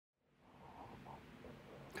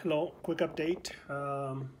Hello, quick update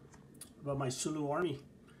about my Zulu Army.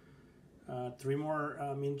 3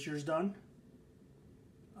 more miniatures done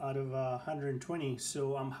out of 120,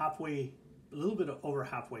 so I'm halfway, a little bit over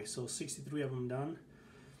halfway, so 63 of them done,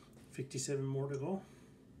 57 more to go.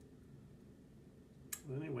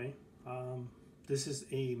 Anyway, this is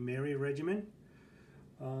a Merry regiment.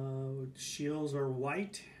 Shields are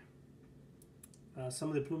white. Some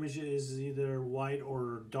of the plumage is either white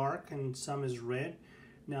or dark, and some is red.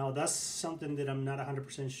 Now that's something that I'm not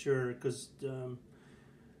 100% sure, because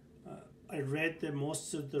I read that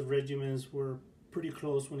most of the regiments were pretty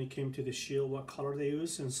close when it came to the shield, what color they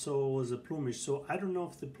use, and so was the plumage. So I don't know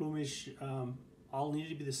if the plumage all need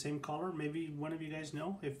to be the same color. Maybe one of you guys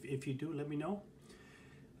know. If you do, let me know.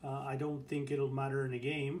 I don't think it'll matter in a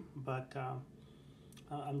game, but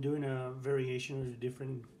I'm doing a variation of the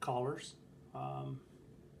different colors,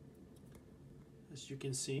 as you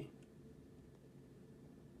can see.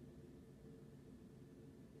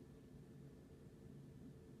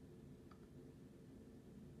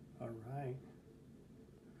 All right.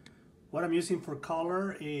 What I'm using for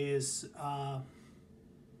color is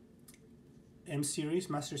M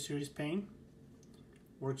Series, Master Series paint.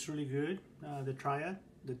 Works really good. The triad,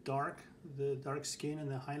 the dark skin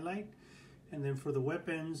and the highlight. And then for the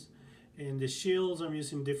weapons and the shields, I'm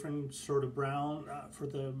using different sort of brown.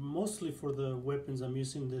 Mostly for the weapons, I'm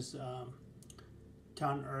using this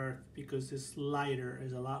Tan Earth, because it's lighter,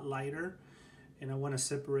 is a lot lighter, and I want to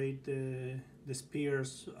separate the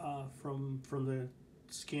spears from the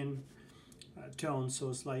skin tone,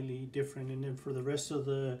 so slightly different. And then for the rest of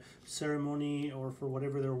the ceremony, or for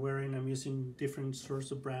whatever they're wearing, I'm using different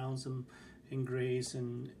sorts of browns and grays,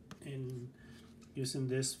 and using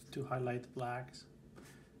this to highlight the blacks.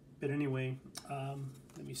 But anyway,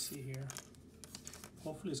 let me see here.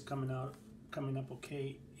 Hopefully it's coming up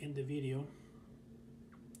okay in the video.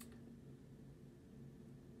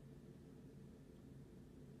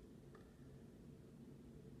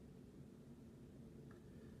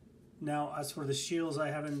 Now, as for the shields, I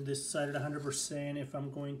haven't decided 100% if I'm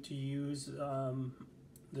going to use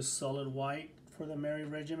the solid white for the Merry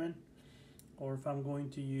regiment, or if I'm going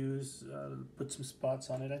to use put some spots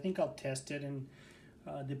on it. I think I'll test it, and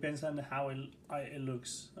depends on how it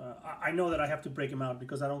looks. I know that I have to break them out,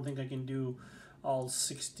 because I don't think I can do all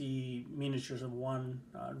 60 miniatures of one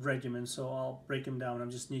regiment, so I'll break them down. I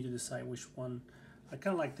just need to decide which one. I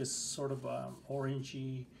kind of like this sort of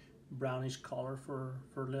orangey brownish color for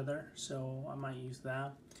leather, so I might use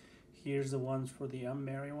that. Here's the ones for the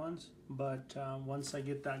Merry ones, but once I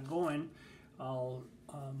get that going, I'll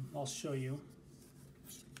show you.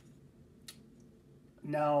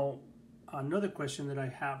 Now, another question that I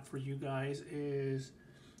have for you guys is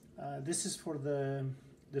this is for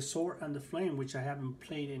the Sword and the Flame, which I haven't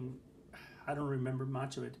played in. I don't remember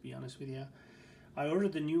much of it, to be honest with you. I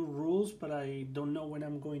ordered the new rules, but I don't know when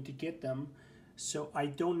I'm going to get them. So I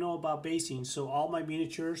don't know about basing. So all my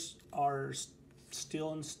miniatures are still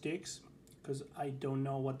on sticks, because I don't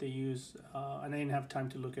know what they use, and I didn't have time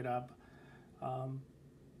to look it up.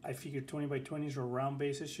 I figured 20 by 20s or round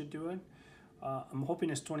bases should do it. I'm hoping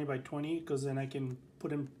it's 20 by 20, because then I can put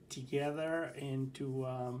them together into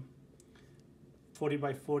 40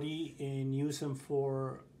 by 40 and use them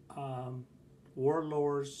for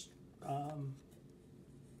Warlords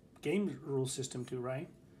game rule system too, right?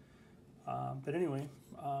 But anyway,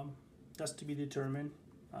 that's to be determined.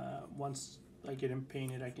 Once I get them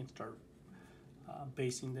painted, I can start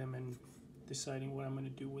basing them and deciding what I'm going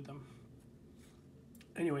to do with them.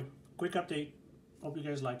 Anyway, quick update. Hope you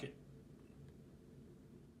guys like it.